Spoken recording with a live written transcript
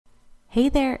Hey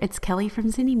there, it's Kelly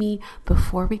from Zynnyme.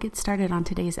 Before we get started on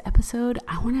today's episode,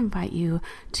 I want to invite you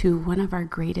to one of our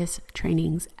greatest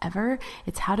trainings ever.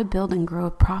 It's how to build and grow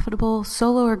a profitable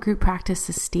solo or group practice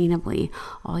sustainably.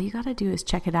 All you got to do is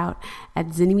check it out at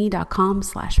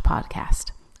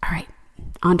zynnyme.com/podcast. All right,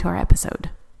 on to our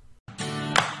episode.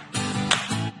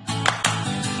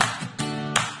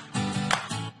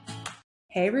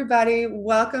 Hey everybody,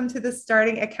 welcome to the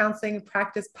Starting a Counseling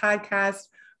Practice podcast,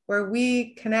 where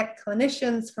we connect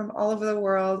clinicians from all over the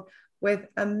world with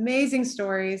amazing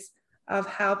stories of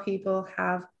how people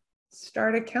have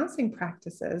started counseling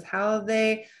practices, how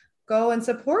they go and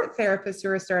support therapists who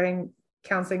are starting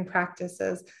counseling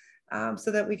practices, so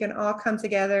that we can all come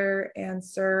together and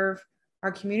serve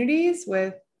our communities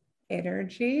with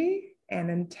energy and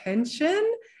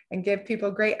intention and give people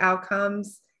great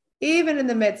outcomes, even in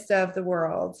the midst of the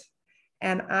world.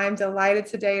 And I'm delighted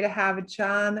today to have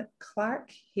John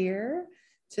Clark here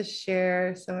to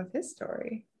share some of his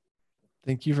story.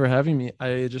 Thank you for having me.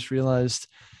 I just realized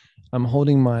I'm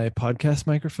holding my podcast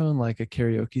microphone like a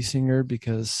karaoke singer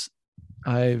because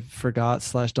I forgot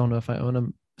 / don't know if I own a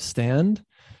stand.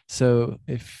 So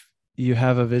if you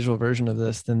have a visual version of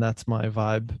this, then that's my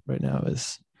vibe right now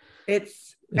is and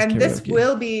karaoke. This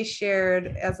will be shared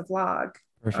as a vlog.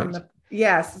 Perfect.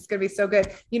 Yes, it's going to be so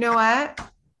good. You know what?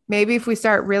 Maybe if we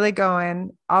start really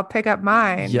going, I'll pick up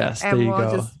mine. Yes, and there you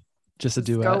we'll go. Just a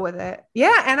duet. Go with it.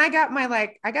 Yeah. And I got a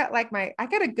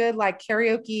good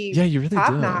karaoke. Yeah, you really top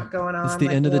do. knot going on. It's the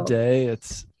end of the day.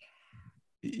 It's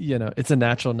a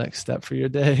natural next step for your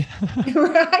day.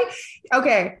 Right.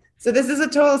 Okay. So this is a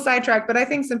total sidetrack, but I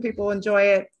think some people enjoy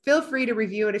it. Feel free to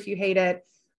review it if you hate it.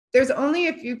 There's only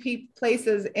a few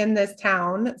places in this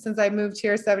town since I moved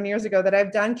here 7 years ago that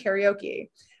I've done karaoke.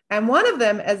 And one of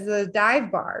them is a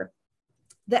dive bar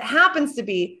that happens to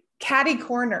be catty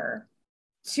corner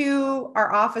to our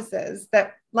offices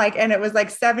and it was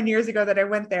 7 years ago that I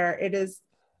went there. It has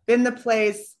been the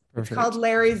place. Perfect. It's called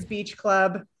Larry's Beach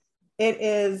Club. It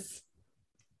is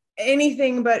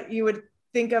anything but you would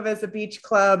think of as a beach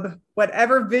club,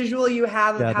 whatever visual you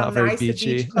have of how nice a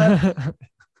beach club.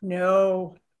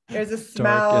 No, there's a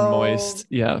smell. Dark and moist.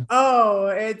 Yeah. Oh,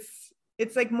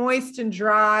 it's like moist and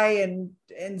dry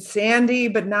and sandy,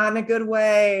 but not in a good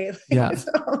way. Yeah.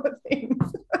 All the things.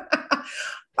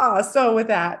 So with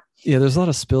that. Yeah, there's a lot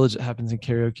of spillage that happens in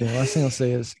karaoke. The last thing I'll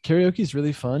say is karaoke is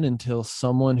really fun until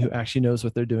someone who actually knows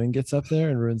what they're doing gets up there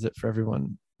and ruins it for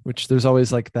everyone, which there's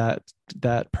always that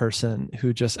person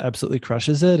who just absolutely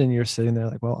crushes it. And you're sitting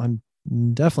there like, well, I'm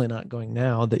definitely not going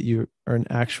now that you are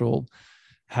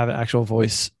have an actual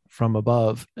voice from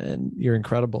above and you're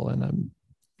incredible. And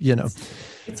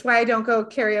it's why I don't go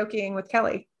karaokeing with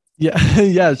Kelly. Yeah.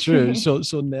 Yeah, true. She'll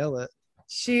nail it.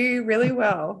 She really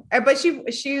will. But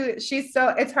she's so,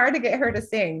 it's hard to get her to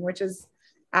sing, which is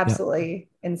absolutely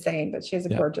insane, but she has a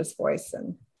gorgeous voice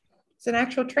and it's an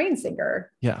actual trained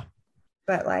singer. Yeah.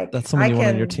 But that's someone you want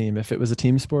on your team. If it was a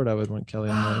team sport, I would want Kelly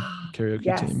on my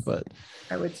karaoke team, but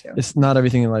I would too. It's not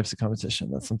everything in life's a competition.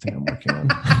 That's something I'm working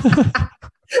on. Are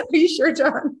you sure,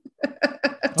 John?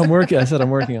 I said I'm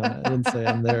working on it. I didn't say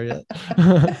I'm there yet.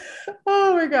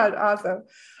 Oh my God. Awesome.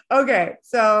 Okay.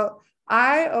 So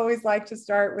I always like to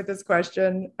start with this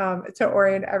question to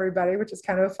orient everybody, which is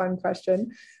kind of a fun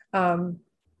question.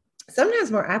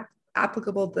 Sometimes more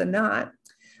applicable than not.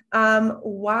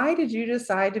 Why did you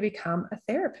decide to become a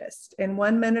therapist in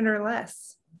 1 minute or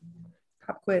less?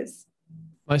 Pop quiz.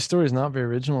 My story is not very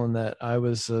original in that I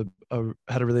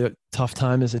had a really tough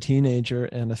time as a teenager,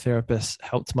 and a therapist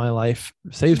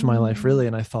saved my life really.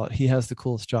 And I thought he has the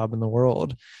coolest job in the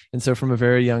world. And so from a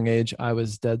very young age, I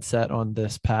was dead set on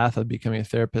this path of becoming a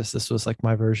therapist. This was like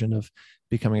my version of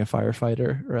becoming a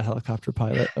firefighter or a helicopter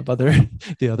pilot of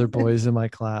the other boys in my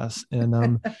class. And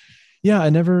I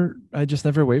just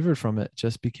never wavered from it,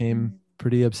 just became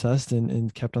pretty obsessed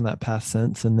and kept on that path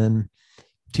since. And then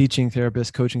teaching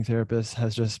therapist, coaching therapist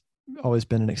has just always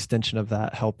been an extension of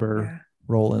that helper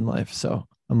role in life. So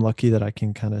I'm lucky that I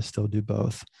can kind of still do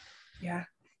both. Yeah.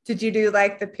 Did you do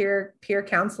like the peer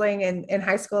counseling in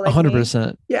high school?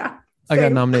 100%. Yeah. Same. I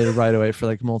got nominated right away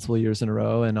for multiple years in a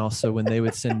row. And also when they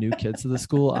would send new kids to the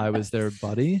school, I was their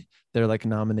buddy. They're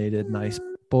nominated nice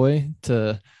boy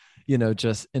to,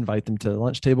 just invite them to the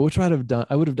lunch table, which I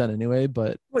would have done anyway,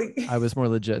 but I was more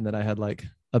legit in that I had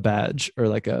a badge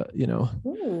or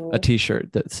a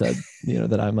t-shirt that said,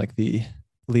 that I'm the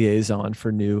liaison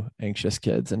for new anxious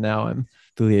kids. And now I'm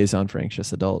the liaison for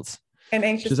anxious adults. An which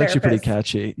anxious is actually pretty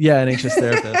therapist. catchy. Yeah, an anxious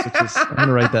therapist, which is I'm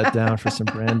gonna write that down for some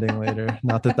branding later.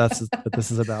 Not that that's what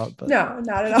this is about, but No,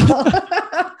 not at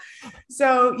all.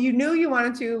 So you knew you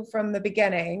wanted to from the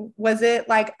beginning. Was it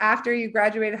like after you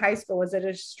graduated high school, was it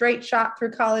a straight shot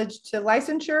through college to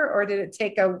licensure, or did it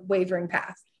take a wavering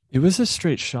path? it was a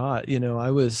straight shot.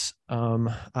 I was and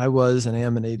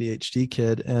am an ADHD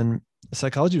kid, and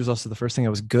psychology was also the first thing I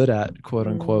was good at, quote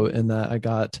unquote, and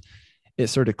that it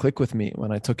started to click with me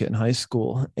when I took it in high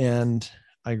school. And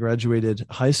I graduated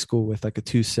high school with like a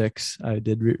 2.6. I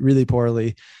did really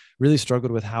poorly, really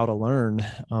struggled with how to learn.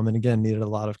 And again, needed a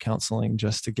lot of counseling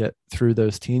just to get through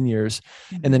those teen years.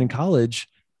 And then in college,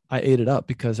 I ate it up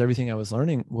because everything I was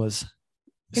learning was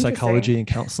psychology and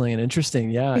counseling and interesting.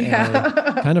 Yeah. And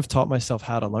I kind of taught myself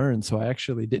how to learn. So I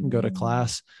actually didn't go to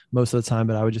class most of the time,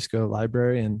 but I would just go to the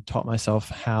library and taught myself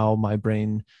how my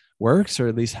brain works, or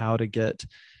at least how to get,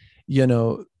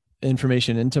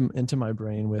 information into my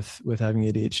brain with having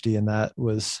ADHD. And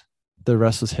the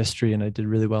rest was history. And I did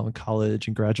really well in college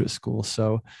and graduate school.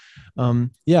 So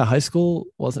high school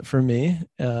wasn't for me.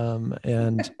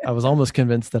 And I was almost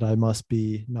convinced that I must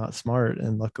be not smart.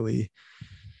 And luckily,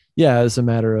 as a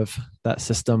matter of that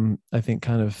system, I think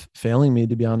kind of failing me,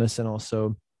 to be honest. And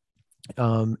also,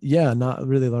 not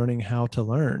really learning how to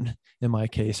learn in my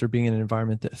case, or being in an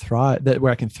environment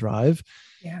where I can thrive.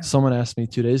 Yeah. Someone asked me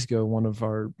 2 days ago, one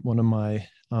of my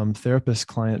therapist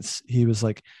clients, he was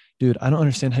like, dude, I don't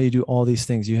understand how you do all these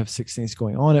things. You have 6 things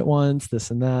going on at once,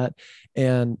 this and that.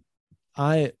 And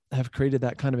I have created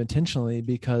that kind of intentionally,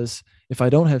 because if I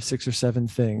don't have 6 or 7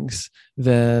 things,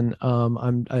 then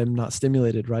I'm not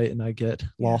stimulated, right? And I get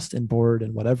lost and bored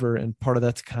and whatever. And part of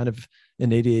that's kind of an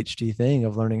ADHD thing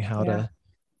of learning how to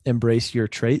embrace your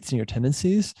traits and your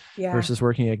tendencies versus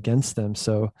working against them.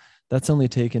 So that's only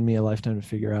taken me a lifetime to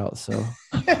figure out. So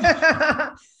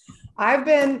I'm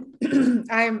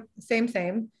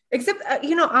same, except,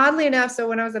 oddly enough. So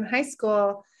when I was in high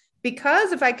school,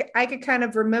 because if I could kind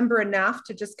of remember enough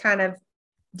to just kind of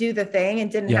do the thing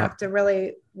and didn't have to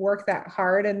really work that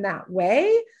hard in that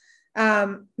way.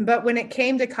 But when it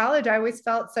came to college, I always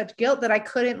felt such guilt that I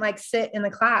couldn't like sit in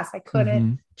the class. I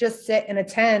couldn't just sit and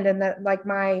attend. And that like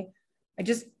I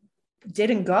just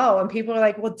didn't go. And people were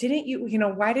like, well, didn't you,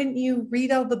 why didn't you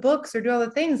read all the books or do all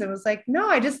the things? And it was like, no,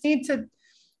 I just need to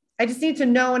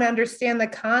know and understand the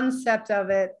concept of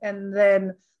it. And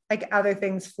then like other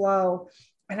things flow.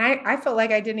 And I felt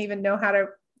like I didn't even know how to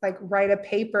like write a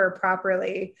paper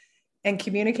properly and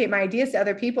communicate my ideas to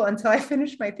other people until I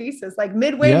finished my thesis. Like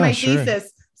midway in my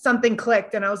thesis, something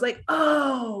clicked and I was like,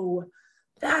 oh,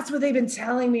 that's what they've been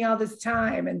telling me all this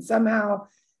time. And somehow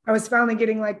I was finally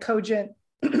getting like cogent,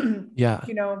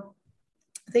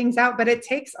 things out, but it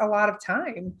takes a lot of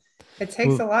time. It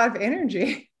takes a lot of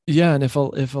energy. Yeah. And if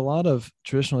a lot of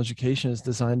traditional education is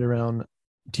designed around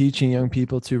teaching young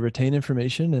people to retain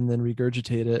information and then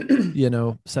regurgitate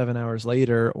it, 7 hours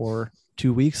later or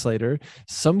 2 weeks later,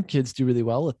 some kids do really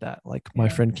well at that. Like my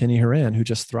friend Kenny Horan, who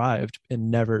just thrived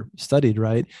and never studied,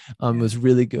 right? Was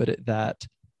really good at that,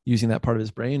 using that part of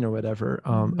his brain or whatever.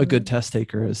 A good test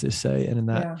taker, as they say. And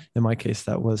in my case,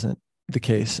 that wasn't the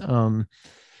case.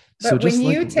 But when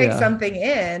you take something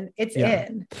in, it's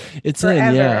in. It's forever.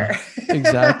 In, yeah,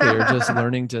 exactly. Or just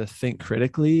learning to think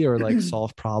critically, or like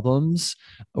solve problems,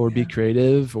 or be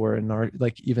creative, or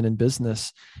like even in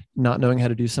business, not knowing how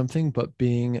to do something, but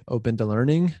being open to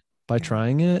learning by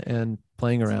trying it and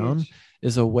playing around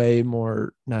is a way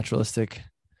more naturalistic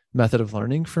method of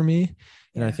learning for me.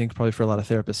 And I think probably for a lot of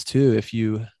therapists too, if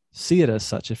you see it as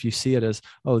such, if you see it as,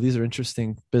 oh, these are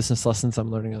interesting business lessons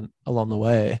I'm learning along the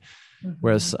way.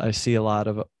 Whereas I see a lot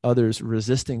of others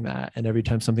resisting that. And every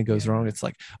time something goes wrong, it's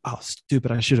like, oh,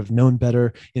 stupid, I should have known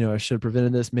better. I should have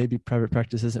prevented this. Maybe private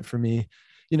practice isn't for me.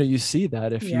 You see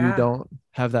that if you don't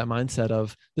have that mindset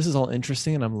of this is all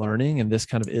interesting and I'm learning and this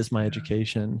kind of is my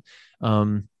education,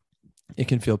 it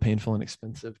can feel painful and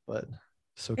expensive, but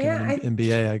so can an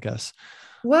MBA, I guess.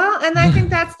 Well, and I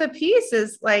think that's the piece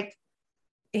is like,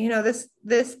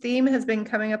 this theme has been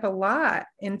coming up a lot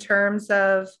in terms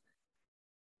of,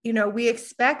 we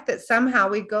expect that somehow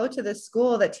we go to this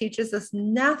school that teaches us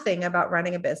nothing about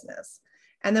running a business.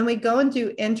 And then we go and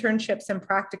do internships and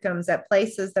practicums at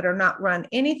places that are not run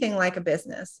anything like a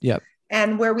business. Yep.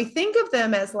 And where we think of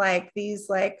them as like these,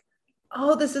 like,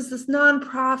 oh, this is this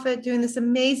nonprofit doing this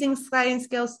amazing sliding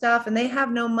scale stuff and they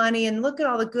have no money and look at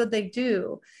all the good they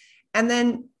do. And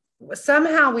then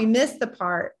somehow we miss the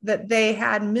part that they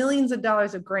had millions of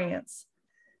dollars of grants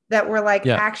that were like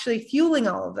actually fueling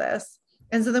all of this.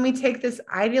 And so then we take this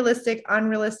idealistic,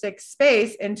 unrealistic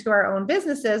space into our own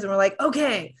businesses and we're like,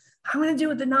 okay, I'm going to do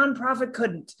what the nonprofit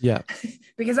couldn't. Yeah.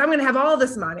 Because I'm going to have all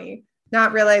this money,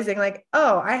 not realizing like,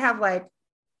 oh, I have like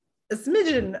a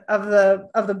smidgen of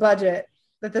the budget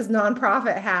that this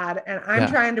nonprofit had. And I'm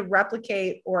trying to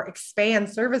replicate or expand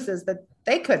services that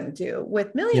they couldn't do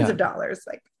with millions of dollars.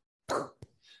 Like,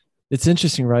 it's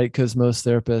interesting, right? Because most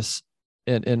therapists,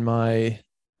 in my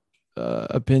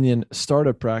opinion, start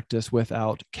a practice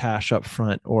without cash up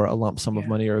front or a lump sum of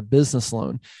money or a business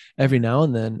loan. Every now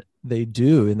and then they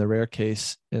do, in the rare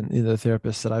case, and the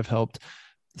therapists that I've helped,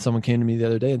 someone came to me the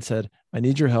other day and said, I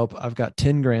need your help. I've got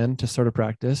 10 grand to start a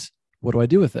practice. What do I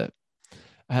do with it?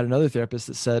 I had another therapist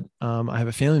that said, I have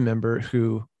a family member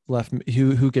who left me,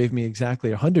 who gave me exactly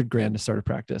 100 grand to start a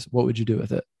practice. What would you do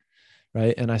with it?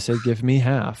 Right. And I said, give me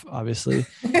half, obviously,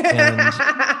 and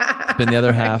spend the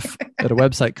other half at a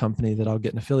website company that I'll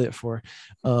get an affiliate for.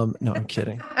 No, I'm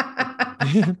kidding.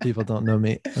 People don't know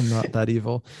me. I'm not that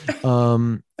evil.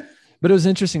 But it was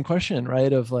an interesting question,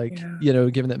 right? Of like,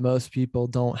 given that most people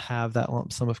don't have that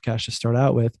lump sum of cash to start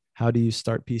out with, how do you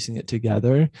start piecing it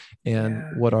together?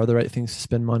 And what are the right things to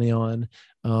spend money on?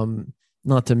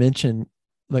 Not to mention,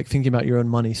 like, thinking about your own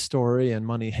money story and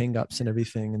money hangups and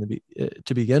everything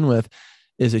to begin with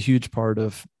is a huge part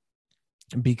of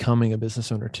becoming a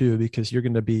business owner too, because you're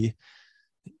going to be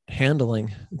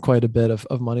handling quite a bit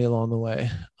of money along the way,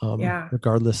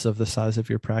 regardless of the size of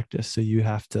your practice. So you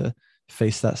have to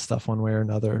face that stuff one way or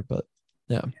another. But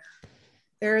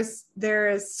there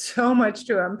is so much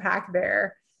to unpack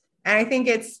there. And I think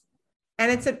it's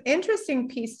an interesting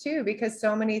piece too, because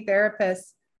so many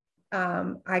therapists,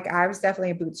 like I was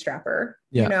definitely a bootstrapper,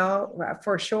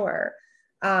 for sure.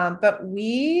 But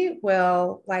we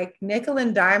will like nickel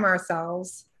and dime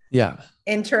ourselves.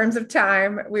 In terms of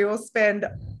time, we will spend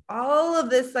all of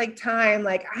this like time,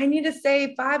 like I need to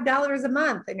save $5 a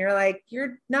month. And you're like,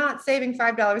 you're not saving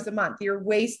 $5 a month. You're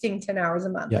wasting 10 hours a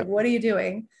month. Like, what are you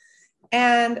doing?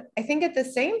 And I think at the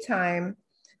same time,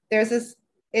 there's this,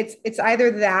 it's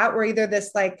either that, we're either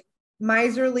this like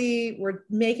miserly, we're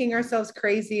making ourselves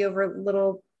crazy over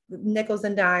little nickels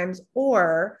and dimes,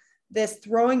 or this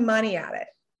throwing money at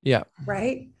it.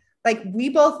 Right. Like we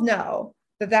both know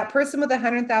that person with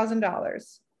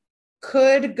 $100,000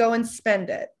 could go and spend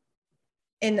it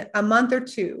in a month or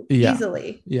two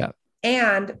easily.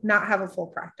 And not have a full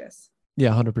practice.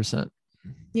 100%.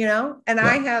 And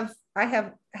I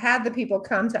have had the people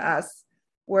come to us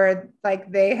where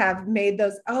like they have made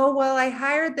those, oh, well, I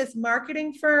hired this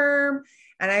marketing firm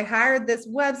and I hired this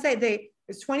website.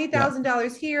 There's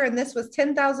 $20,000 here, and this was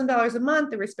 $10,000 a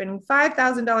month. They were spending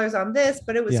 $5,000 on this,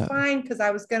 but it was fine because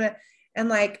I was and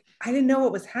like, I didn't know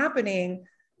what was happening,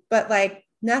 but like,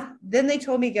 then they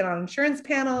told me to get on insurance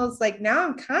panels. Like now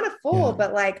I'm kind of full,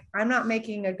 but like, I'm not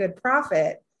making a good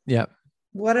profit.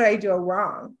 What did I do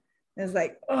wrong? And it's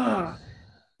like, oh,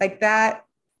 like that.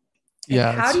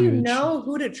 How do you know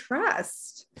who to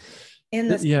trust in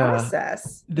this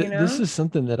process? This is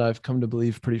something that I've come to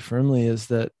believe pretty firmly, is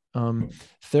that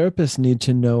therapists need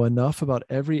to know enough about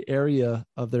every area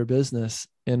of their business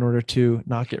in order to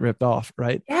not get ripped off,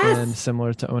 right? And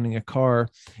similar to owning a car,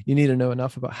 you need to know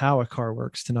enough about how a car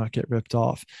works to not get ripped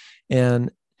off.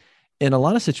 And in a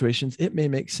lot of situations, it may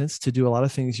make sense to do a lot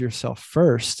of things yourself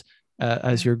first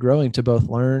as you're growing, to both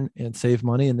learn and save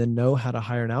money and then know how to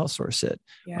hire and outsource it.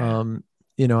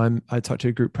 I talked to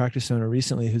a group practice owner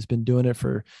recently who's been doing it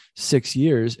for 6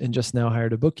 years and just now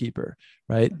hired a bookkeeper,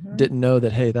 right? Didn't know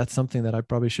that, hey, that's something that I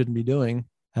probably shouldn't be doing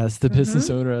as the business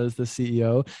owner, as the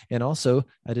CEO. And also,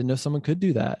 I didn't know someone could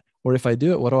do that. Or if I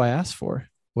do it, what do I ask for?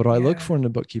 What do I look for in a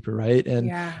bookkeeper, right?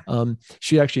 And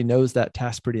she actually knows that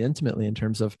task pretty intimately in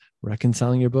terms of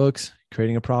reconciling your books,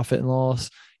 creating a profit and loss,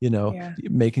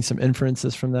 making some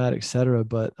inferences from that, et cetera.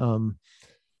 But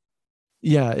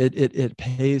it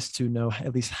pays to know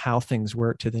at least how things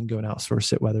work to then go and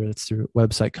outsource it, whether it's through a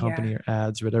website company or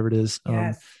ads, whatever it is.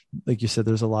 Like you said,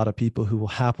 there's a lot of people who will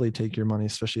happily take your money,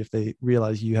 especially if they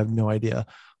realize you have no idea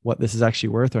what this is actually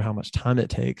worth or how much time it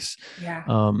takes.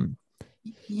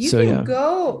 You can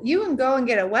go and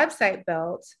get a website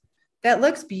built that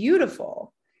looks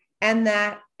beautiful and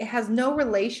that it has no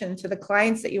relation to the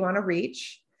clients that you want to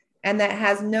reach, and that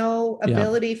has no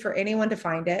ability for anyone to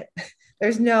find it.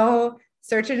 There's no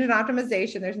search engine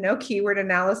optimization. There's no keyword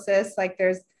analysis. Like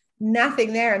there's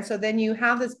nothing there. And so then you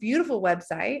have this beautiful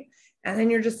website, and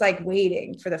then you're just like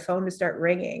waiting for the phone to start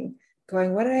ringing,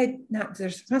 going, what did I not,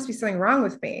 there must be something wrong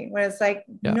with me. When it's like,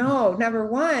 no, number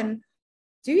one,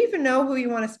 do you even know who you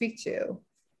want to speak to?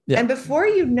 And before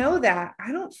you know that,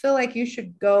 I don't feel like you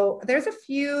should go. There's a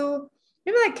few,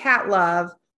 maybe like Kat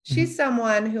Love. She's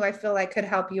someone who I feel like could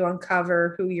help you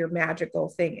uncover who your magical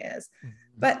thing is.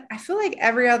 But I feel like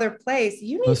every other place,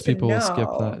 you need Most to people will skip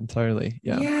that know. entirely.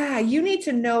 Yeah. Yeah, you need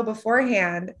to know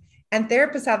beforehand. And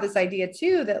therapists have this idea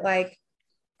too that like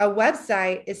a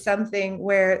website is something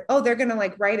where, oh, they're going to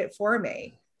like write it for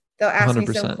me. They'll ask me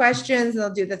some 100%. questions and they'll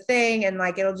do the thing and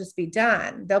like it'll just be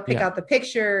done. They'll pick Yeah. out the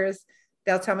pictures,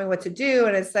 they'll tell me what to do.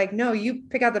 And it's like, no, you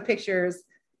pick out the pictures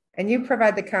and you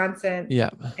provide the content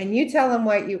Yeah. and you tell them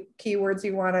what keywords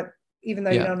you want to, even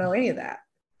though you Yeah. don't know any of that.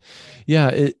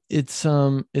 Yeah, it's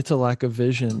a lack of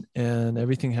vision, and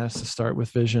everything has to start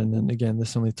with vision. And again,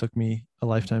 this only took me a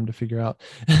lifetime to figure out.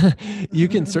 You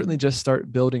can certainly just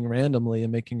start building randomly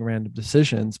and making random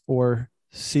decisions, or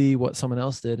see what someone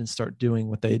else did and start doing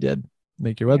what they did.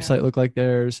 Make your website look like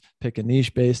theirs, pick a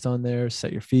niche based on theirs,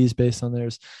 set your fees based on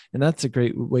theirs. And that's a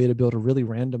great way to build a really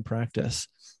random practice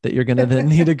that you're going to then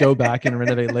need to go back and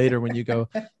renovate later when you go,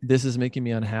 this is making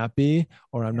me unhappy,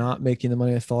 or I'm not making the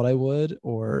money I thought I would,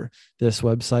 or this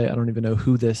website, I don't even know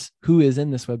who is in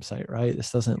this website, right?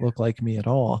 This doesn't look like me at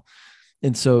all.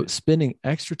 And so spending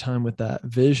extra time with that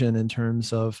vision in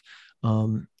terms of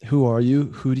who are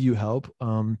you? Who do you help?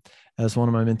 As one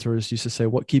of my mentors used to say,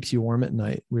 what keeps you warm at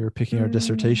night? We were picking our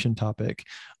dissertation topic.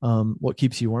 What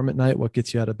keeps you warm at night? What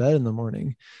gets you out of bed in the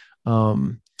morning?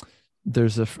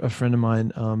 There's a friend of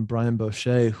mine, Brian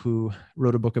Boucher, who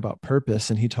wrote a book about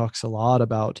purpose, and he talks a lot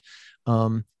about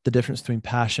the difference between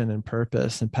passion and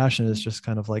purpose. And passion is just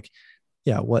kind of like,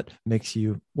 what makes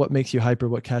you hyper,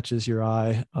 what catches your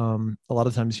eye. A lot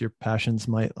of times your passions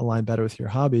might align better with your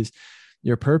hobbies.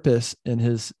 Your purpose, in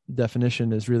his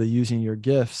definition, is really using your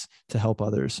gifts to help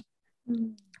others,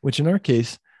 which in our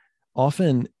case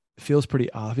often feels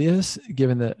pretty obvious,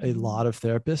 given that a lot of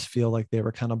therapists feel like they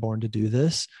were kind of born to do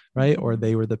this, right? Or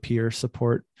they were the peer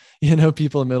support,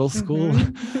 people in middle school.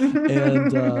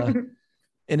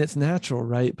 And it's natural,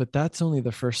 right? But that's only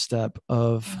the first step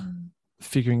of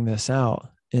figuring this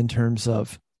out in terms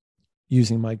of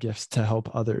using my gifts to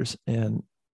help others. And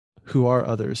who are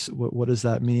others? What does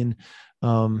that mean?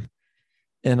 And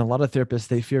a lot of therapists,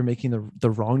 they fear making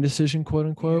the wrong decision, quote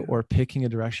unquote, or picking a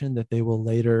direction that they will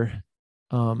later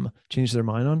change their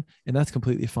mind on. And that's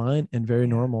completely fine and very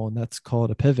normal. And that's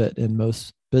called a pivot in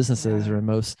most businesses or in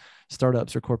most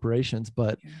startups or corporations.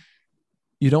 But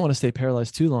you don't want to stay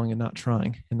paralyzed too long and not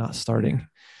trying and not starting.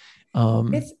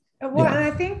 And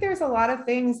I think there's a lot of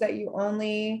things that you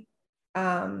only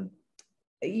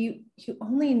you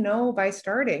only know by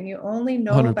starting. You only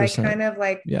know 100%. By kind of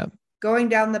like going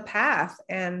down the path.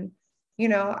 And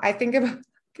I think about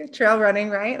trail running,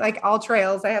 right? Like all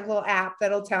trails, I have a little app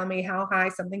that'll tell me how high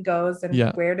something goes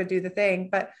and where to do the thing.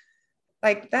 But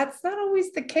like, that's not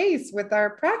always the case with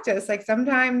our practice. Like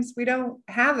sometimes we don't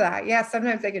have that. Yeah.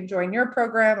 Sometimes they can join your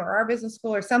program or our business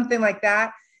school or something like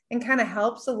that and kind of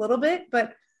helps a little bit,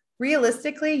 but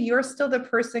realistically, you're still the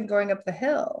person going up the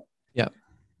hill. Yeah.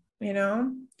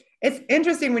 It's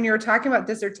interesting when you were talking about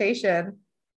dissertation,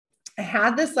 I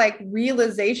had this like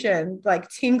realization, like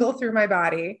tingle through my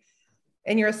body.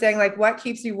 And you were saying like, what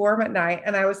keeps you warm at night?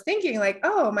 And I was thinking like,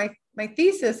 oh, my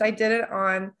thesis, I did it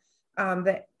on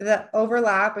the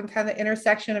overlap and kind of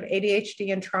intersection of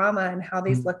ADHD and trauma and how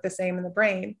these look the same in the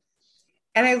brain.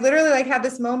 And I literally like had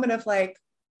this moment of like,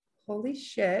 holy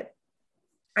shit,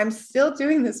 I'm still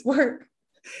doing this work.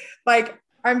 Like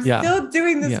I'm still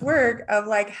doing this work of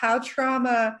like how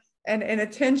trauma and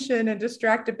inattention and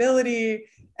distractibility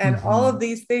and all of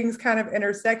these things kind of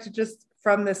intersect just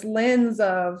from this lens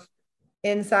of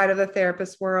inside of the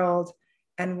therapist world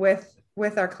and with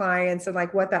our clients and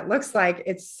like what that looks like.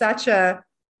 It's such a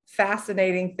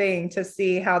fascinating thing to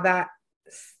see how that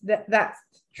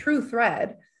true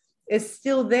thread is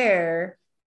still there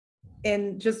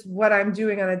in just what I'm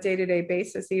doing on a day-to-day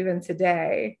basis, even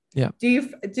today. Yeah.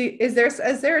 Is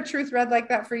there a true thread like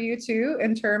that for you too,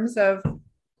 in terms of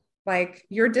like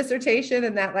your dissertation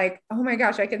and that like, oh my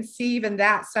gosh, I can see even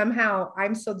that somehow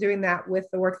I'm still doing that with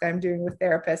the work that I'm doing with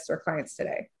therapists or clients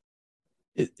today?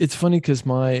 It's funny because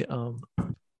my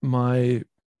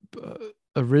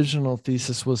original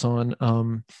thesis was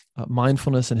on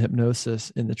mindfulness and hypnosis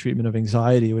in the treatment of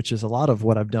anxiety, which is a lot of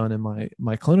what I've done in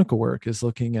my clinical work, is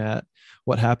looking at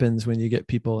what happens when you get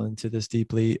people into this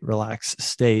deeply relaxed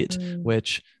state,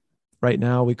 which right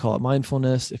now we call it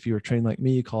mindfulness. If you were trained like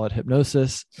me, you call it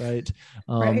hypnosis, right?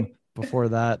 Before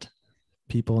that,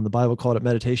 people in the Bible called it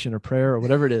meditation or prayer or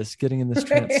whatever it is, getting in this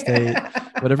trance state,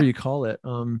 whatever you call it.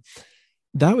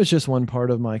 That was just one part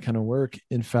of my kind of work.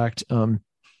 In fact,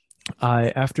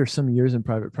 after some years in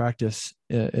private practice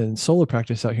and solo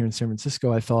practice out here in San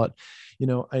Francisco, I thought,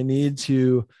 I need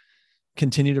to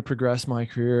continue to progress my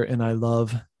career. And I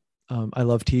love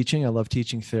teaching. I love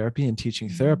teaching therapy and teaching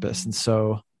therapists. And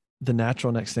so the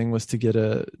natural next thing was to get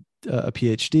a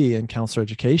PhD in counselor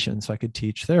education so I could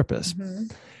teach therapists. Mm-hmm.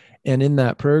 And in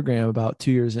that program, about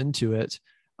 2 years into it,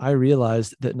 I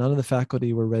realized that none of the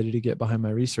faculty were ready to get behind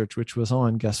my research, which was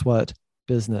on, guess what?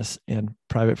 Business and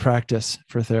private practice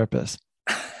for therapists.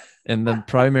 And the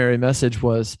primary message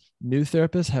was new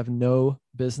therapists have no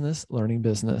business learning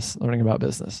about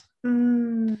business.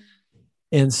 Mm.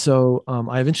 And so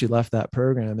I eventually left that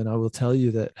program, and I will tell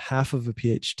you that half of a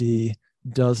PhD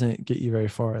doesn't get you very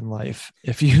far in life.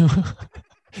 If you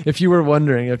if you were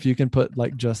wondering if you can put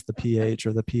like just the PH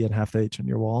or the P and half the H on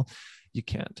your wall, you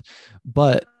can't.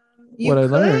 But you what I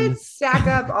could learned, stack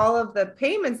up all of the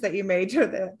payments that you made to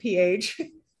the PH.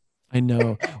 I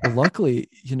know. Well, luckily,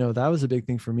 that was a big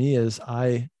thing for me is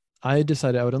I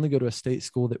decided I would only go to a state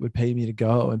school that would pay me to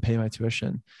go and pay my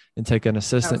tuition and take an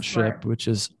assistantship, which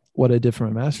is what I did for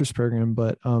my master's program.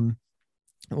 But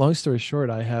long story short,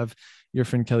 I have your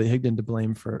friend Kelly Higdon to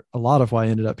blame for a lot of why I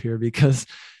ended up here, because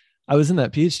I was in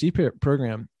that PhD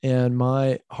program and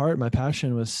my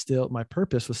passion was still, my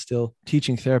purpose was still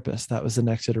teaching therapists. That was the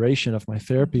next iteration of my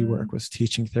therapy work, was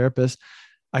teaching therapists.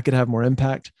 I could have more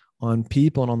impact on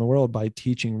people and on the world by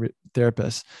teaching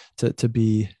therapists to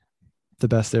be the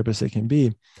best therapist they can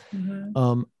be.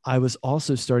 I was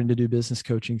also starting to do business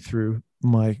coaching through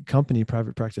my company,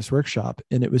 Private Practice Workshop,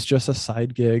 and it was just a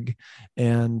side gig.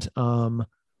 And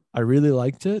I really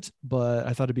liked it, but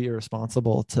I thought it'd be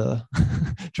irresponsible to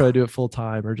try to do it full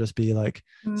time or just be like,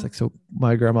 it's like, so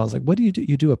my grandma was like, what do?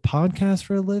 You do a podcast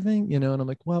for a living? And I'm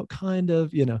like, well, kind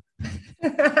of, I'm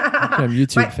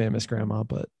YouTube famous grandma,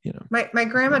 but my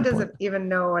grandma doesn't even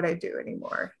know what I do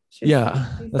anymore. She's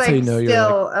that's like, how you know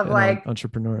you're an like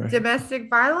entrepreneur. Domestic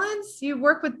violence. You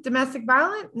work with domestic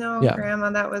violence? No, grandma,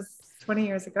 that was 20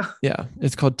 years ago. Yeah.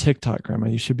 It's called TikTok, grandma.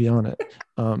 You should be on it.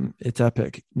 It's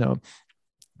epic. No.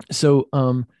 So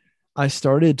I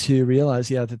started to realize,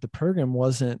 that the program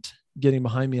wasn't getting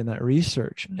behind me in that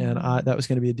research, and that was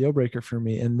going to be a deal breaker for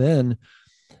me. And then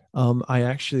I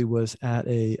actually was at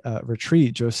a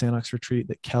retreat, Joe Sanok's retreat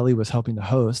that Kelly was helping to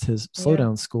host, his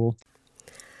Slowdown School.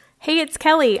 Hey, it's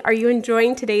Kelly. Are you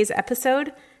enjoying today's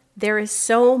episode? There is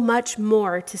so much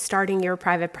more to starting your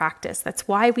private practice. That's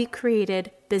why we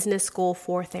created Business School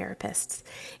for Therapists.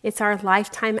 It's our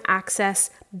lifetime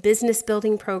access business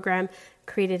building program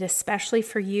created especially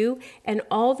for you and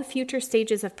all the future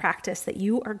stages of practice that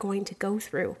you are going to go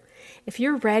through. If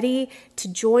you're ready to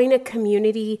join a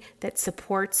community that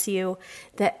supports you,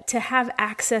 to have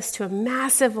access to a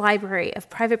massive library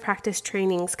of private practice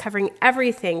trainings covering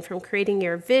everything from creating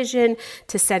your vision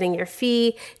to setting your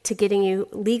fee to getting you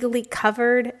legally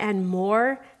covered and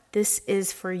more, this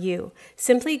is for you.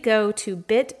 Simply go to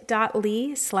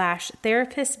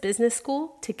bit.ly/therapist business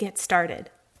school to get started.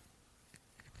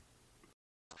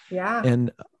 Yeah.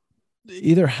 And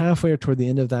either halfway or toward the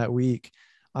end of that week,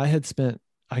 I had spent,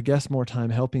 I guess, more time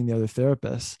helping the other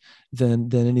therapists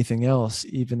than anything else,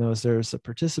 even though there's a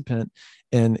participant.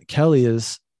 And Kelly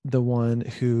is the one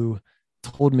who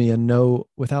told me, and no,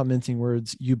 without mincing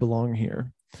words, you belong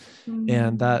here.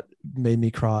 And that made me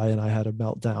cry, and I had a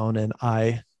meltdown. And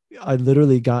I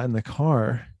literally got in the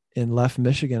car and left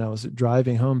Michigan. I was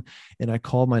driving home, and I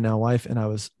called my now wife, and I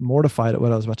was mortified at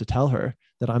what I was about to tell her,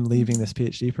 that I'm leaving this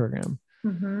PhD program.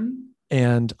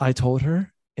 And I told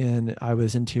her, and I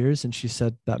was in tears, and she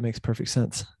said, that makes perfect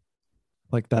sense.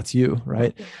 Like, that's you,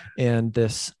 right? And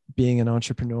this being an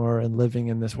entrepreneur and living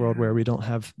in this world where we don't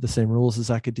have the same rules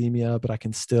as academia, but I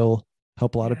can still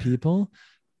help a lot of people.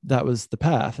 That was the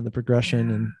path and the progression.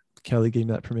 And Kelly gave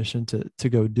me that permission to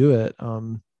go do it.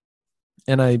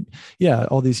 And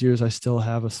all these years, I still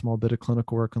have a small bit of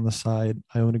clinical work on the side.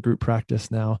 I own a group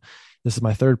practice now. This is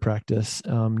my third practice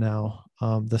now.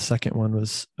 The second one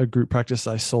was a group practice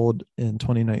I sold in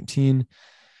 2019.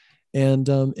 And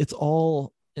it's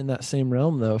all in that same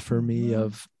realm, though, for me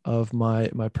of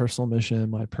my personal mission,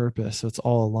 my purpose. So it's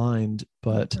all aligned.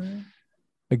 But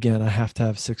again, I have to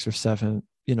have 6 or 7,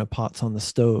 pots on the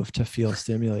stove to feel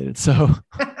stimulated. So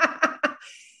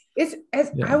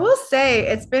I will say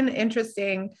it's been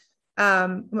interesting.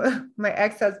 My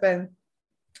ex-husband,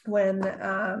 when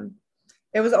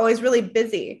it was always really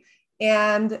busy,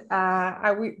 and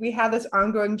we had this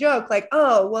ongoing joke like,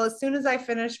 oh, well, as soon as I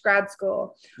finish grad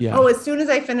school, as soon as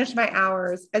I finish my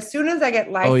hours, as soon as I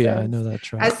get licensed, I know that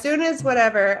trap. As soon as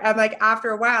whatever. And like after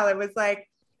a while, it was like,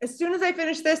 as soon as I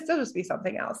finish this, there'll just be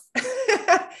something else.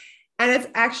 And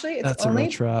that's only a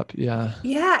real trap. Yeah.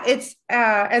 It's,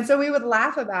 and so we would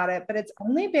laugh about it, but it's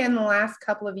only been the last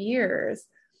couple of years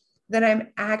that I'm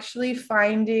actually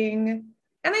finding,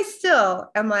 and I still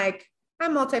am like,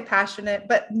 I'm multi-passionate,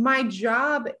 but my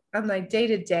job on my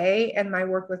day-to-day and my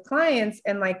work with clients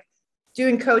and like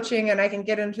doing coaching and I can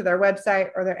get into their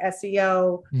website or their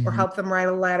SEO or help them write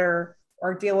a letter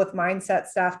or deal with mindset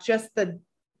stuff. Just the,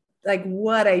 like,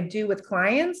 what I do with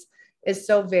clients is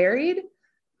so varied.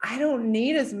 I don't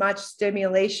need as much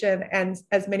stimulation and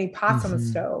as many pots on the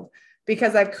stove,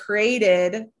 because I've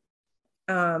created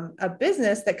a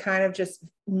business that kind of just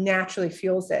naturally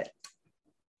fuels it.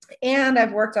 And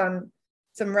I've worked on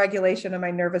some regulation of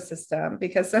my nervous system,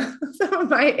 because some of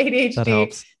my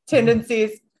ADHD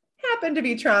tendencies happen to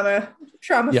be trauma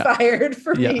fired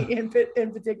for me in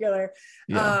particular.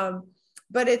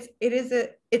 But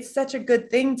it's such a good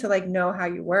thing to like know how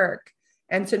you work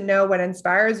and to know what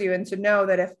inspires you, and to know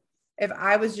that if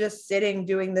I was just sitting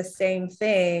doing the same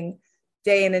thing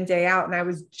day in and day out, and I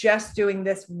was just doing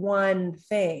this one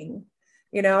thing,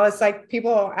 you know, it's like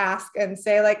people ask and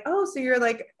say like, oh, so you're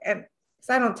like, and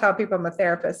so I don't tell people I'm a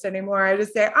therapist anymore. I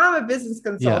just say I'm a business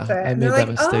consultant. Yeah, I made that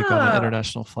mistake on an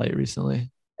international flight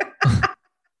recently.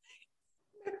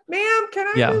 Ma'am, can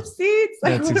I move seats?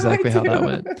 Like, that's exactly how that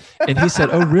went. And he said,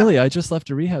 oh, really? I just left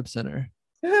a rehab center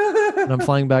and I'm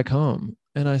flying back home.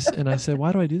 And I said,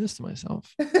 why do I do this to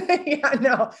myself?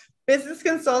 Business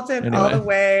consultant all the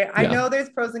way. I know there's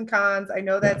pros and cons. I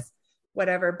know that's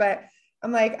whatever, but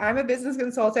I'm like, I'm a business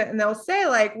consultant, and they'll say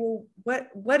like, well,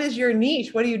 what is your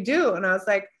niche? What do you do? And I was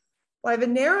like, well, I have a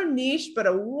narrow niche, but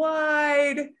a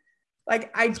wide,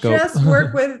 like, I just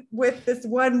work with this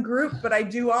one group, but I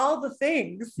do all the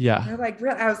things. Yeah. And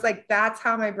I was like, that's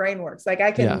how my brain works. Like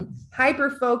I can hyper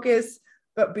focus,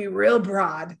 but be real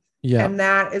broad. Yeah. And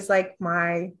that is like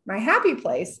my happy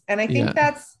place. And I think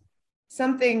that's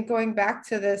something, going back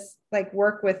to this, like,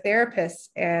 work with therapists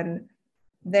and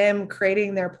them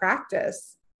creating their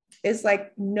practice, is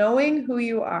like knowing who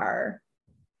you are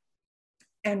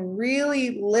and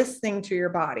really listening to your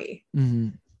body,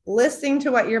 listening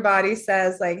to what your body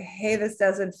says. Like, hey, this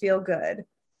doesn't feel good.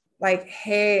 Like,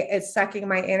 hey, it's sucking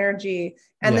my energy.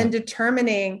 And then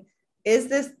determining,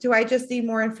 do I just need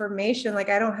more information? Like,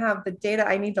 I don't have the data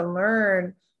I need to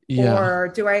learn,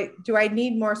 or do I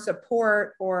need more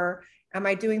support, or am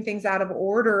I doing things out of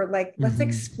order? Like, let's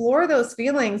explore those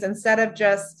feelings instead of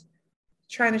just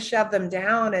trying to shove them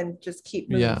down and just keep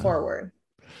moving forward.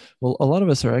 Well, a lot of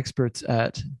us are experts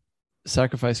at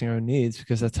sacrificing our own needs,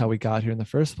 because that's how we got here in the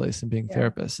first place. And being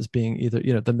therapists is being either,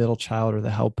 you know, the middle child or the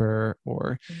helper,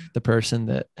 or the person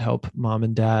that helped mom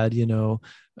and dad, you know,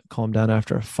 calm down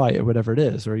after a fight or whatever it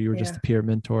is, or you were just a peer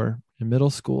mentor in middle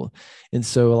school. And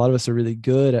so a lot of us are really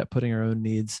good at putting our own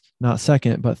needs, not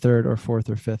second, but third or fourth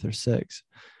or fifth or sixth.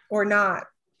 Or not.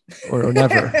 Or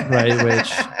never, right?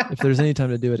 Which, if there's any time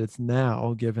to do it, it's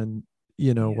now, given,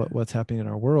 you know, what's happening in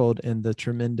our world and the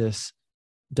tremendous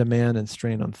demand and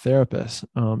strain on therapists,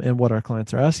 and what our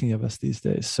clients are asking of us these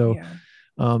days. So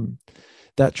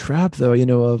that trap, though, you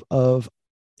know, of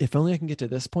if only I can get to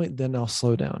this point, then I'll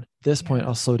slow down. This point,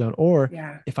 I'll slow down. Or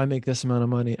if I make this amount of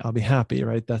money, I'll be happy,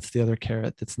 right? That's the other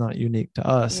carrot that's not unique to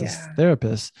us as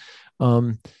therapists.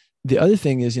 The other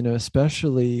thing is, you know,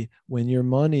 especially when your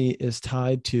money is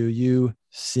tied to you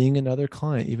seeing another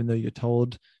client, even though you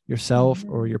told yourself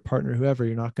or your partner, whoever,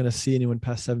 you're not going to see anyone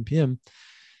past 7 p.m.,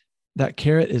 that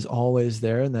carrot is always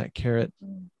there. And that carrot,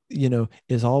 you know,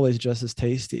 is always just as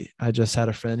tasty. I just had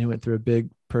a friend who went through a big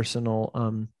personal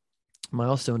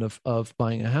milestone of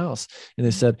buying a house. And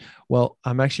they said, well,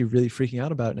 I'm actually really freaking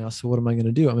out about it now. So what am I going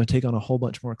to do? I'm going to take on a whole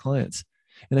bunch more clients.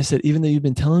 And I said, even though you've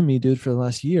been telling me, dude, for the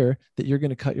last year that you're going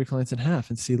to cut your clients in half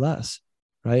and see less,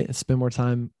 right? And spend more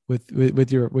time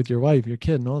with your wife, your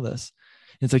kid, and all this.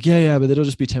 And it's like, yeah, but it'll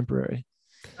just be temporary.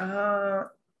 No.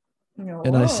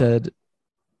 And I said,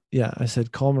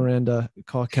 call Miranda,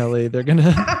 call Kelly. They're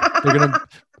gonna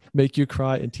make you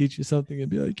cry and teach you something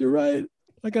and be like, you're right.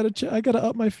 I gotta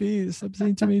up my fees. I'm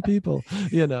seeing too many people,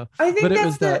 you know. I think, but it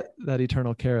was that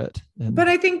eternal carrot. But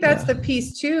I think that's the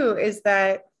piece too, is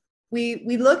that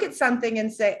we look at something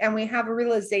and say, and we have a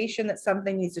realization that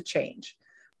something needs to change.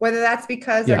 Whether that's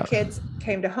because our kids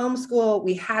came to homeschool,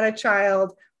 we had a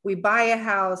child, we buy a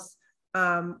house,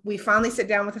 we finally sit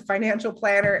down with a financial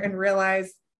planner and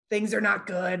realize things are not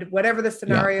good, whatever the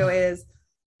scenario is.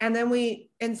 And then we,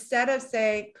 instead of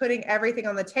putting everything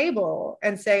on the table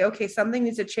and say, okay, something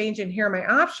needs to change and here are my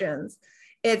options.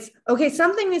 It's okay,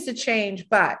 something needs to change,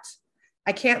 but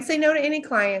I can't say no to any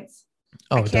clients.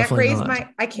 I can't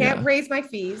raise my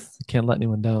fees. Can't let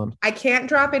anyone down. I can't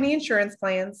drop any insurance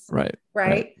plans. Right.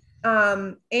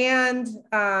 And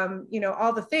you know,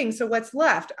 all the things. So what's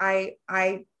left? I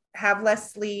have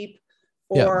less sleep,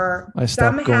 or I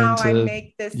somehow I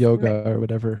make this yoga or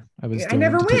whatever I was doing. I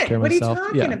never went. What are you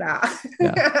talking about?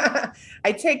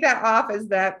 I take that off as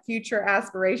that future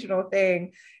aspirational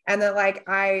thing. And then like,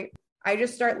 I I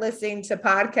just start listening to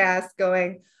podcasts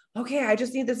going, okay, I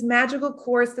just need this magical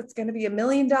course that's going to be $1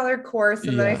 million course.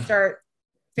 And then I start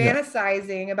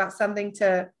fantasizing about something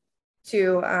to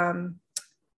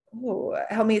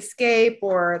help me escape,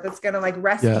 or that's going to like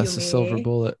rescue me. It's a silver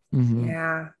bullet. Mm-hmm.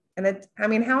 Yeah.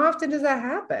 And how often does that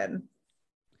happen?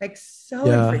 Like so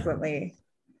infrequently.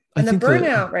 And the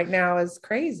burnout right now is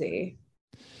crazy.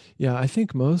 Yeah, I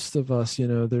think most of us,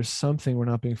 there's something we're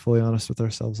not being fully honest with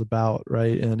ourselves about,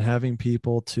 right? And having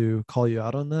people to call you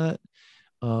out on that,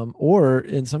 or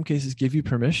in some cases give you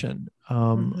permission.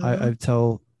 I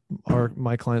tell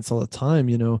my clients all the time,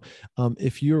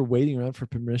 if you're waiting around for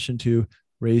permission to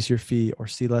raise your fee or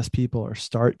see less people or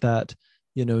start that,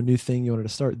 new thing you wanted to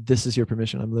start, this is your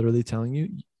permission. I'm literally telling you,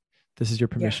 this is your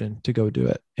permission to go do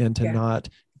it, and to not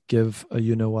give a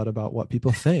what about what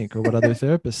people think or what other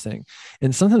therapists think.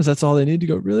 And sometimes that's all they need to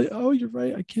go, really, oh, you're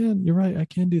right, you're right, I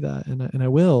can do that, and I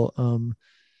will.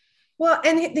 Well,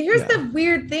 and here's the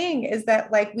weird thing is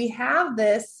that like we have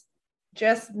this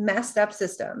just messed up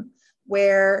system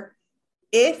where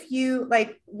if you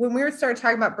like, when we started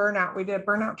talking about burnout, we did a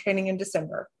burnout training in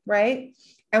December, right?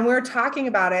 And we were talking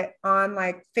about it on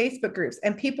like Facebook groups,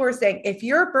 and people were saying, if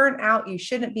you're burnt out, you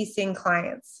shouldn't be seeing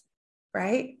clients,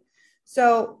 right?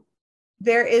 So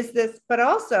there is this, but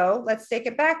also let's take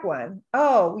it back one.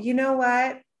 Oh, you know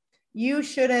what? You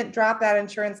shouldn't drop that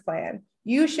insurance plan.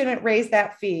 You shouldn't raise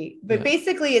that fee. But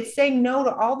basically it's saying no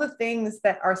to all the things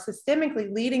that are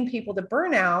systemically leading people to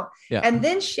burnout and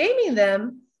then shaming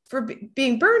them for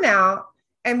being burnout.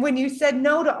 And when you said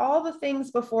no to all the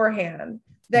things beforehand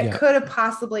that could have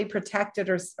possibly protected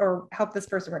or helped this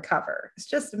person recover, it's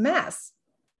just a mess.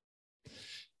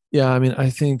 Yeah. I mean, I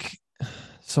think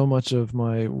so much of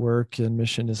my work and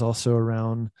mission is also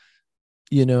around,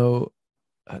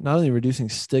 not only reducing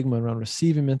stigma around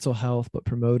receiving mental health, but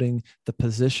promoting the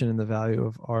position and the value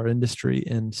of our industry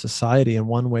in society. And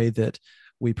one way that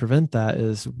we prevent that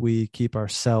is we keep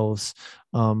ourselves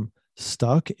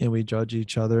stuck, and we judge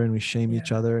each other, and we shame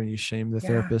each other, and you shame the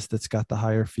therapist that's got the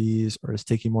higher fees or is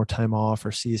taking more time off,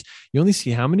 or you only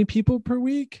see how many people per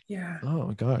week.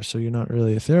 Oh gosh. So you're not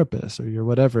really a therapist, or you're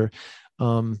whatever.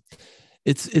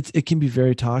 It can be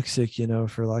very toxic,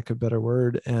 for lack of a better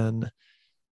word. And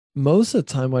most of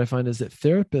the time what I find is that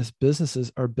therapist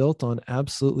businesses are built on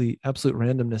absolute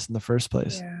randomness in the first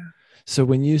place. So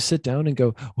when you sit down and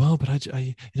go, well, but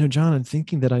I John, I'm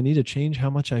thinking that I need to change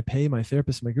how much I pay my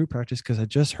therapist in my group practice because I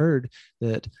just heard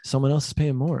that someone else is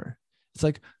paying more. It's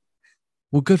like,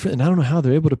 well, good for, and I don't know how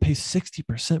they're able to pay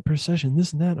 60% per session,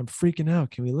 this and that. I'm freaking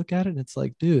out. Can we look at it? And it's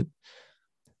like, dude,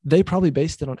 they probably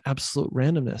based it on absolute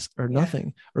randomness or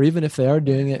nothing. Or even if they are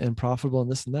doing it and profitable and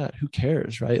this and that, who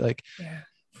cares, right? Like,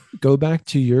 go back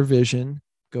to your vision,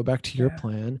 go back to your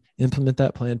plan, implement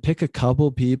that plan, pick a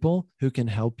couple people who can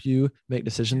help you make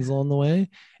decisions along the way,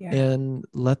 and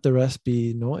let the rest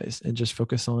be noise, and just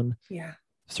focus on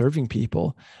serving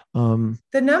people.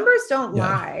 The numbers don't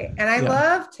lie. And I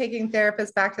love taking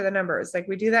therapists back to the numbers. Like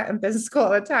we do that in business school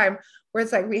all the time, where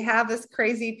it's like, we have this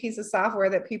crazy piece of software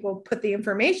that people put the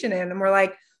information in, and we're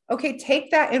like, okay,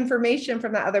 take that information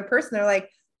from the other person. They're like,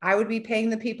 I would be paying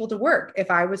the people to work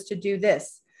if I was to do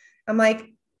this. I'm like,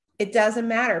 it doesn't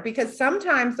matter, because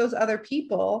sometimes those other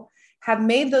people have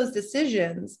made those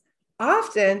decisions.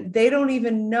 Often they don't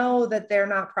even know that they're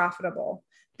not profitable.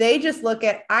 They just look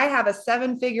at, I have a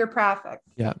 7-figure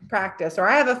practice, or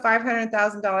I have a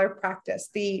 $500,000 practice.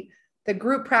 The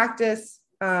group practice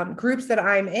groups that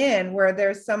I'm in, where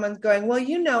there's someone going, well,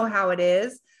 you know how it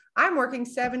is. I'm working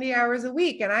 70 hours a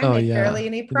week and I make barely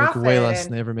any profit. Way less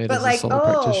than they ever made as a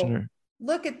solo practitioner.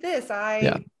 Look at this.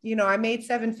 I made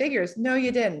 7 figures. No,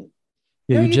 you didn't.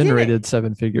 Yeah, you generated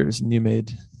 7 figures and you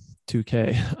made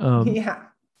 2K.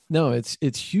 No,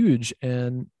 it's huge.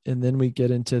 And then we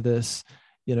get into this,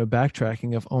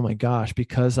 backtracking of, oh my gosh,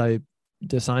 because I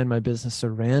designed my business so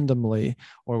randomly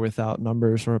or without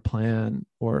numbers or a plan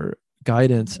or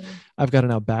guidance, I've got to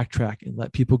now backtrack and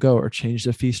let people go or change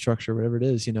the fee structure, whatever it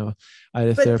is, I had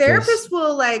a therapist. Therapists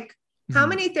will how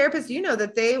many therapists do you know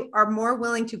that they are more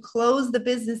willing to close the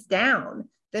business down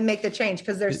than make the change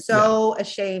because they're so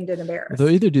ashamed and embarrassed? They'll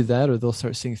either do that or they'll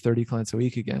start seeing 30 clients a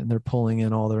week again. They're pulling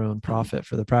in all their own profit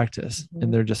for the practice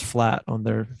and they're just flat on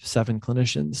their 7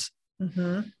 clinicians.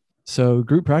 So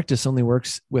group practice only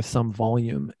works with some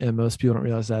volume, and most people don't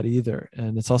realize that either.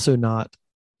 And it's also not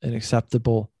an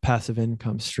acceptable passive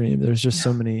income stream. There's just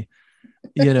so many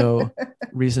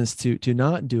reasons to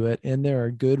not do it. And there are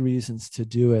good reasons to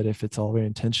do it if it's all very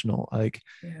intentional.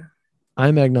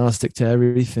 I'm agnostic to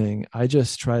everything. I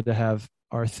just try to have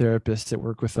our therapists that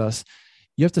work with us.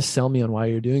 You have to sell me on why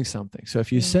you're doing something. So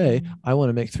if you say, I want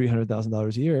to make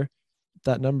 $300,000 a year,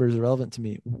 that number is irrelevant to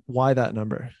me. Why that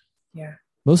number? Yeah.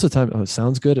 Most of the time, oh, it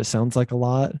sounds good. It sounds like a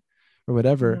lot or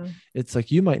whatever. Mm-hmm. It's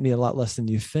like, you might need a lot less than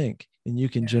you think, and you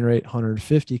can generate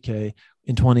 150K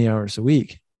in 20 hours a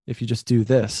week if you just do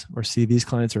this, or see these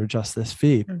clients, or adjust this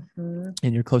fee, and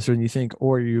you're closer than you think.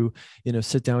 Or you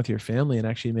sit down with your family and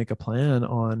actually make a plan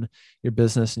on your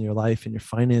business and your life and your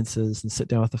finances, and sit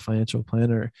down with a financial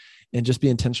planner and just be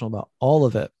intentional about all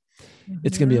of it.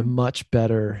 It's going to be a much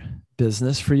better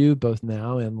business for you, both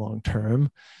now and long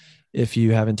term, if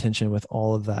you have intention with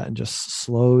all of that, and just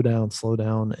slow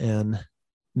down and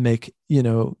make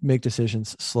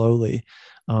decisions slowly.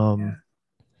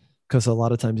 Because a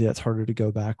lot of times, it's harder to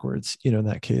go backwards. In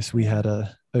that case, we had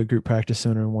a group practice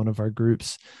owner in one of our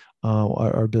groups,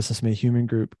 our Business Made Human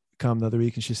group, come the other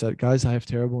week, and she said, "Guys, I have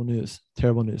terrible news.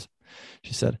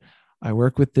 She said, "I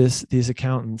work with these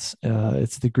accountants.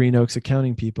 It's the Green Oaks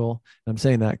accounting people." And I'm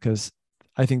saying that because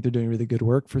I think they're doing really good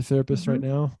work for therapists right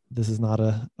now. This is not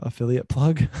a affiliate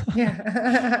plug.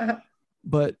 Yeah.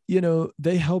 But,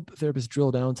 they help therapists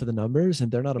drill down to the numbers,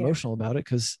 and they're not emotional about it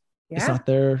because it's not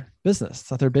their business.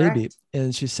 It's not their baby. Correct.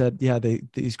 And she said,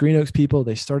 these Green Oaks people,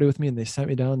 they started with me and they sat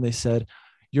me down and they said,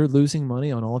 "You're losing money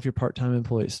on all of your part-time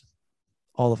employees,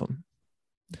 all of them."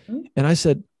 And I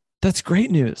said, "That's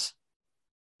great news.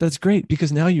 That's great,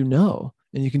 because now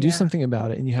and you can do something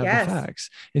about it, and you have the facts."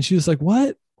 And she was like,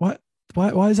 "What?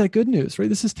 Why is that good news? Right?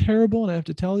 This is terrible. And I have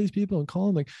to tell these people and call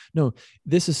them." Like, "No,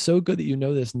 this is so good that you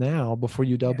know this now before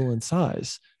you double in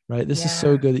size." Right. This is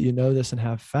so good that you know this and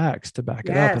have facts to back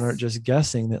it up, and aren't just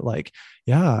guessing that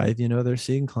they're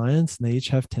seeing clients and they each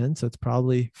have 10. So it's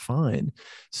probably fine.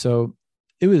 So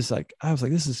it was like, I was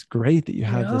like, this is great that you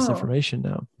have this information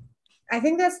now. I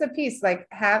think that's the piece, like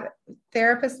have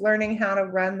therapists learning how to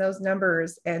run those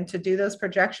numbers and to do those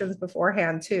projections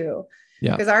beforehand too.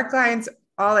 Yeah. Because our clients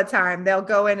all the time, they'll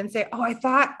go in and say,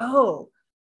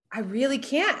 I really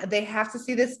can't. They have to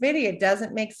see this video. It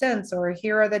doesn't make sense. Or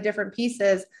here are the different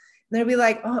pieces. And they'll be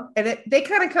like, they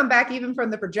kind of come back even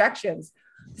from the projections.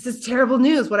 "This is terrible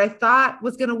news. What I thought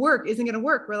was going to work isn't going to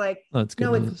work." We're like, it's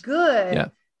good. Yeah.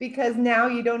 Because now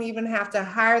you don't even have to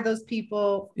hire those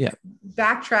people,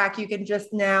 backtrack. You can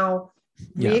just now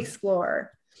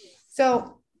re-explore.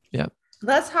 So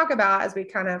let's talk about, as we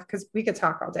because we could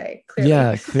talk all day. Clearly.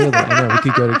 Yeah, clearly. I know we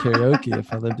could go to karaoke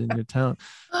if I lived in your town.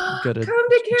 Go to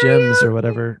Jim's or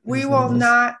whatever. We will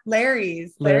not.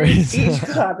 Larry's Beach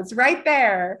Club. It's right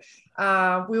there.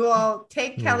 We will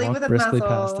take Kelly with a muzzle.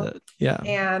 Past it. Yeah.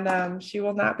 And she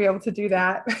will not be able to do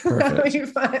that. That'll be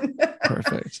fun.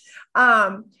 Perfect.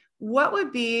 What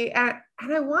would be, and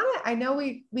I know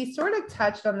we sort of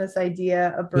touched on this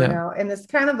idea of burnout in this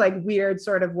kind of like weird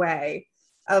sort of way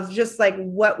of just like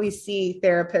what we see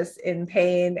therapists in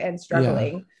pain and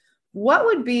struggling. Yeah. What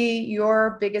would be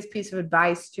your biggest piece of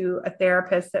advice to a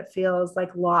therapist that feels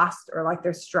like lost or like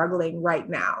they're struggling right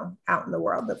now out in the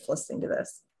world that's listening to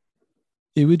this?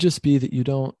 It would just be that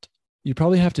you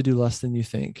probably have to do less than you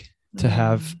think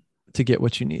to get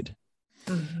what you need.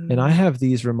 Mm-hmm. And I have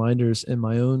these reminders in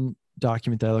my own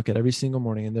document that I look at every single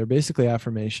morning, and they're basically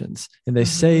affirmations, and they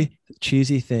say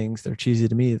cheesy things. They're cheesy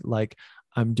to me. Like,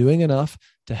 "I'm doing enough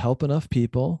to help enough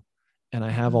people, and I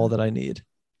have all that I need."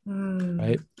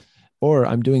 Right. Or,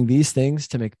 "I'm doing these things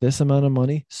to make this amount of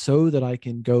money so that I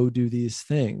can go do these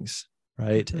things."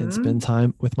 Right. And spend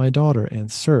time with my daughter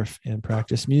and surf and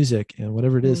practice music and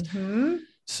whatever it is.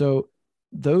 So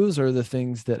those are the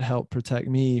things that help protect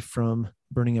me from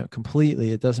burning out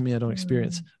completely. It doesn't mean I don't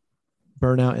experience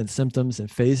burnout and symptoms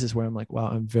and phases where I'm like, wow,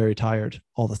 I'm very tired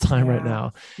all the time right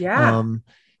now. Yeah.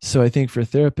 So I think for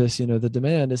therapists, the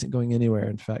demand isn't going anywhere.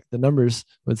 In fact, the numbers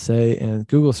would say, and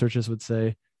Google searches would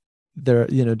say,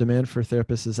 demand for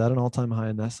therapists is at an all-time high,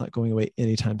 and that's not going away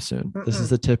anytime soon. This is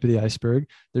the tip of the iceberg.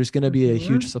 There's going to be a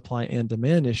huge supply and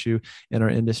demand issue in our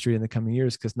industry in the coming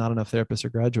years because not enough therapists are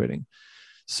graduating.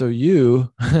 So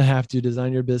you have to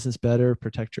design your business better,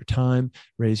 protect your time,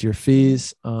 raise your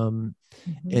fees. And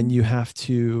you have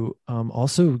to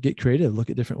also get creative, look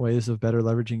at different ways of better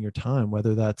leveraging your time,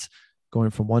 whether that's going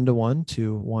from one-to-one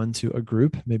to one to a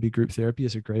group. Maybe group therapy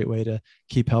is a great way to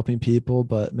keep helping people,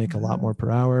 but make a lot more per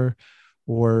hour,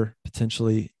 or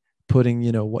potentially putting,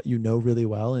 what really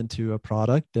well into a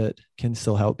product that can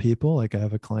still help people. Like I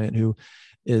have a client who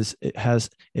has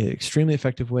an extremely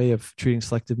effective way of treating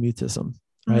selective mutism,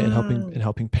 right? And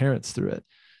helping parents through it.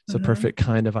 So perfect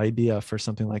kind of idea for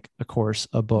something like a course,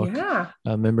 a book,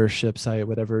 a membership site,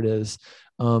 whatever it is.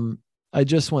 I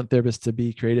just want therapists to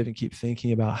be creative and keep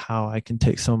thinking about how I can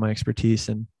take some of my expertise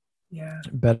and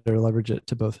better leverage it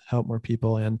to both help more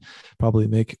people and probably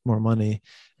make more money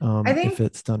if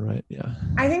it's done right. Yeah.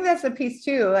 I think that's the piece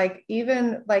too. Like,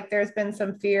 even like there's been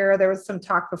some fear, there was some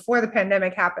talk before the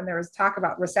pandemic happened, there was talk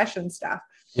about recession stuff.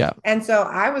 Yeah. And so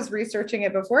I was researching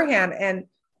it beforehand, and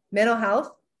mental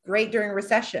health, great during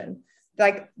recession.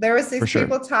 Like, there was these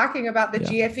people talking about the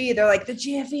GFE. They're like, the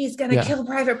GFE is going to kill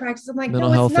private practice. I'm like,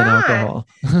 mental health and alcohol.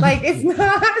 Like, it's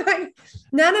not, like,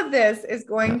 none of this is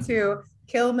going to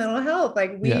kill mental health.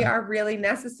 Like, we are really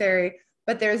necessary,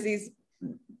 but there's these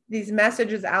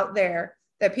messages out there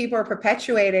that people are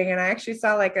perpetuating. And I actually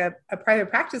saw like a private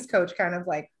practice coach kind of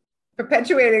like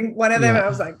perpetuating one of them. And I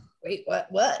was like, wait,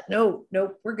 what? No,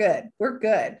 we're good. We're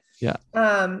good. Yeah.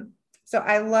 So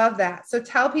I love that. So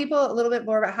tell people a little bit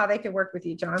more about how they can work with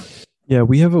you, John. Yeah,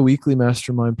 we have a weekly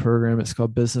mastermind program. It's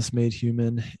called Business Made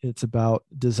Human. It's about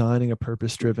designing a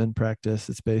purpose-driven practice.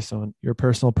 It's based on your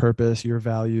personal purpose, your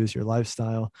values, your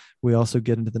lifestyle. We also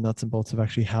get into the nuts and bolts of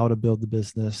actually how to build the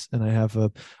business. And I have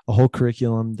a whole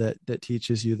curriculum that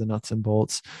teaches you the nuts and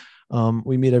bolts.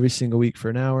 We meet every single week for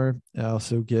an hour. I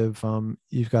also give,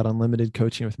 you've got unlimited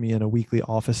coaching with me in a weekly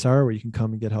office hour where you can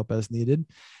come and get help as needed.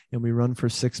 And we run for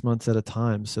 6 months at a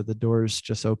time. So the doors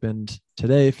just opened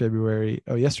yesterday, February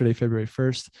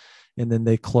 1st, and then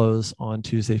they close on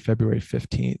Tuesday, February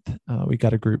 15th. We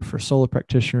got a group for solo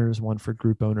practitioners, one for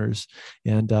group owners,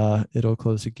 and it'll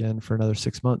close again for another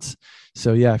 6 months.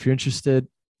 So yeah, if you're interested,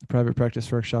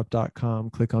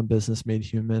 privatepracticeworkshop.com, click on Business Made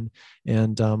Human,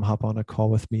 and hop on a call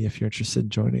with me if you're interested in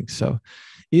joining. So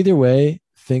either way,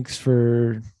 thanks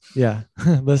for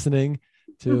listening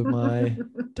to my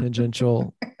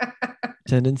tangential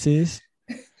tendencies.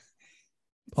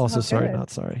 Also,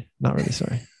 not really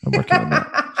sorry. I'm working on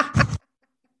that.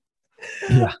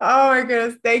 Oh my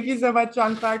goodness. Thank you so much,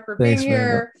 John Clark, for being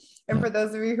here. And for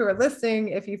those of you who are listening,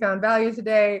 if you found value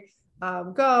today,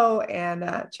 go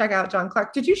and check out John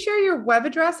Clark. Did you share your web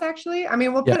address actually? I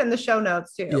mean, we'll put it in the show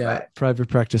notes too. Yeah,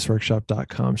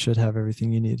 privatepracticeworkshop.com should have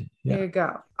everything you need. Yeah. There you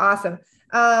go. Awesome.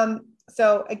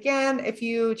 So again, if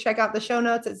you check out the show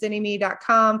notes at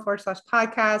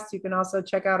zynnyme.com/podcast, you can also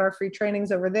check out our free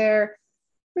trainings over there.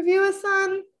 Review us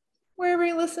on wherever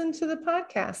you listen to the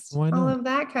podcast, all of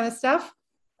that kind of stuff.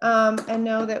 And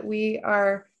know that we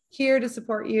are here to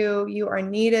support you. You are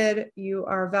needed. You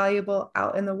are valuable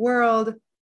out in the world.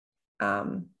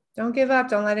 Don't give up.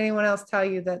 Don't let anyone else tell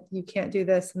you that you can't do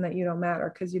this and that you don't matter,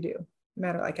 because you do. You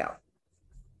matter like hell.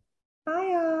 Bye,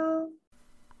 y'all.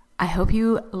 I hope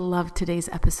you loved today's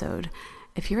episode.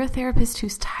 If you're a therapist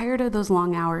who's tired of those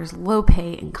long hours, low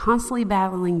pay, and constantly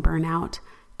battling burnout,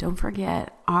 don't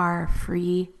forget our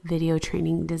free video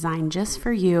training designed just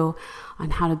for you on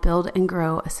how to build and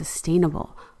grow a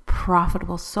sustainable,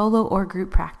 profitable solo or group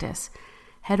practice.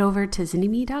 Head over to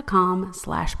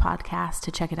zynnyme.com/podcast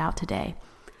to check it out today.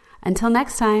 Until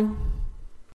next time.